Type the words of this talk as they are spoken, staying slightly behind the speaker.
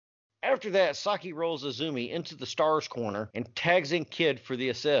After that, Saki rolls Azumi into the stars corner and tags in Kid for the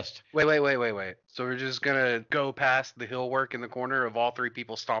assist. Wait. So we're just gonna go past the hill work in the corner of all three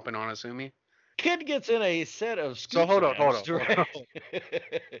people stomping on Asumi? Kid gets in a set of So scoop hold on. grabs.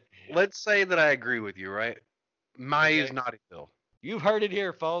 Let's say that I agree with you, right? Mayu's Okay. not a hill. You've heard it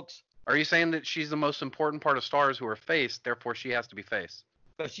here, folks. Are you saying that she's the most important part of stars who are face, therefore she has to be face?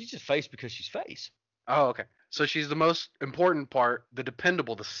 But she's just face because she's face. Oh, okay. So she's the most important part, the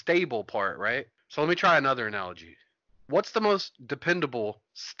dependable, the stable part, right? So let me try another analogy. What's the most dependable,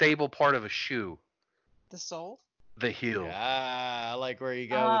 stable part of a shoe? The soul? The heel. Ah, I like where you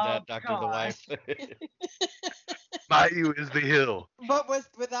go with that, Doctor the God. Wife. Mayu is the heel. But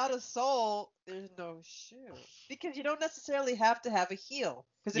without a soul, there's no shoe. Because you don't necessarily have to have a heel.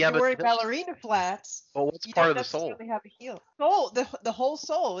 Because if Yeah, you're but wearing the- ballerina flats, Well, what's you part don't of the soul? necessarily have a heel. Soul, the whole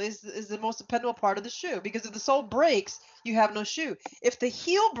sole is the most dependable part of the shoe. Because if the sole breaks, you have no shoe. If the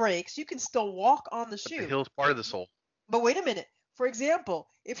heel breaks, you can still walk on the But shoe. the heel's part of the soul. But wait a minute. For example,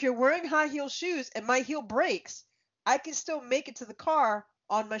 if you're wearing high heel shoes and my heel breaks, I can still make it to the car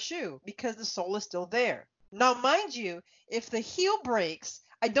on my shoe because the sole is still there. Now, mind you, if the heel breaks,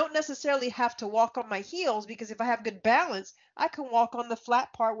 I don't necessarily have to walk on my heels because if I have good balance, I can walk on the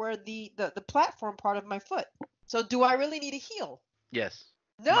flat part where the platform part of my foot. So do I really need a heel? Yes.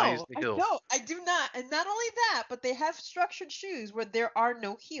 No, Mayu's the I heel. don't. I do not. And not only that, but they have structured shoes where there are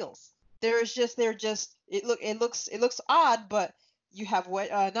no heels. They're just it looks odd, but you have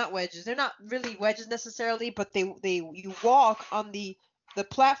not wedges. They're not really wedges necessarily, but you walk on the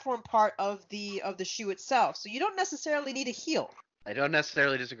platform part of the shoe itself. So you don't necessarily need a heel. I don't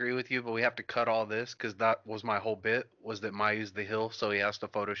necessarily disagree with you, but we have to cut all this because that was my whole bit, was that Mayu's the heel, so he has to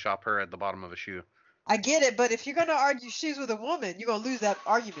Photoshop her at the bottom of a shoe. I get it, but if you're gonna argue shoes with a woman, you're gonna lose that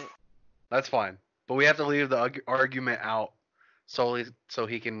argument. That's fine. But we have to leave the argument out solely so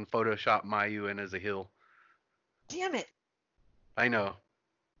he can Photoshop Mayu in as a heel. Damn it. I know.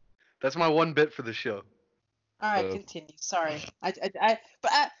 That's my one bit for the show. All right, continue. Sorry. I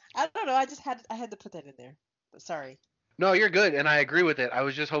don't know. I had to put that in there. But sorry. No, you're good, and I agree with it. I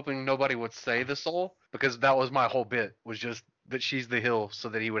was just hoping nobody would say the soul, because that was my whole bit, was just that she's the hill, so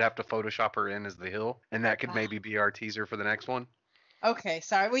that he would have to Photoshop her in as the hill, and that could maybe be our teaser for the next one. Okay,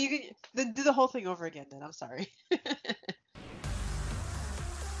 sorry. Well, you can do the whole thing over again then. I'm sorry.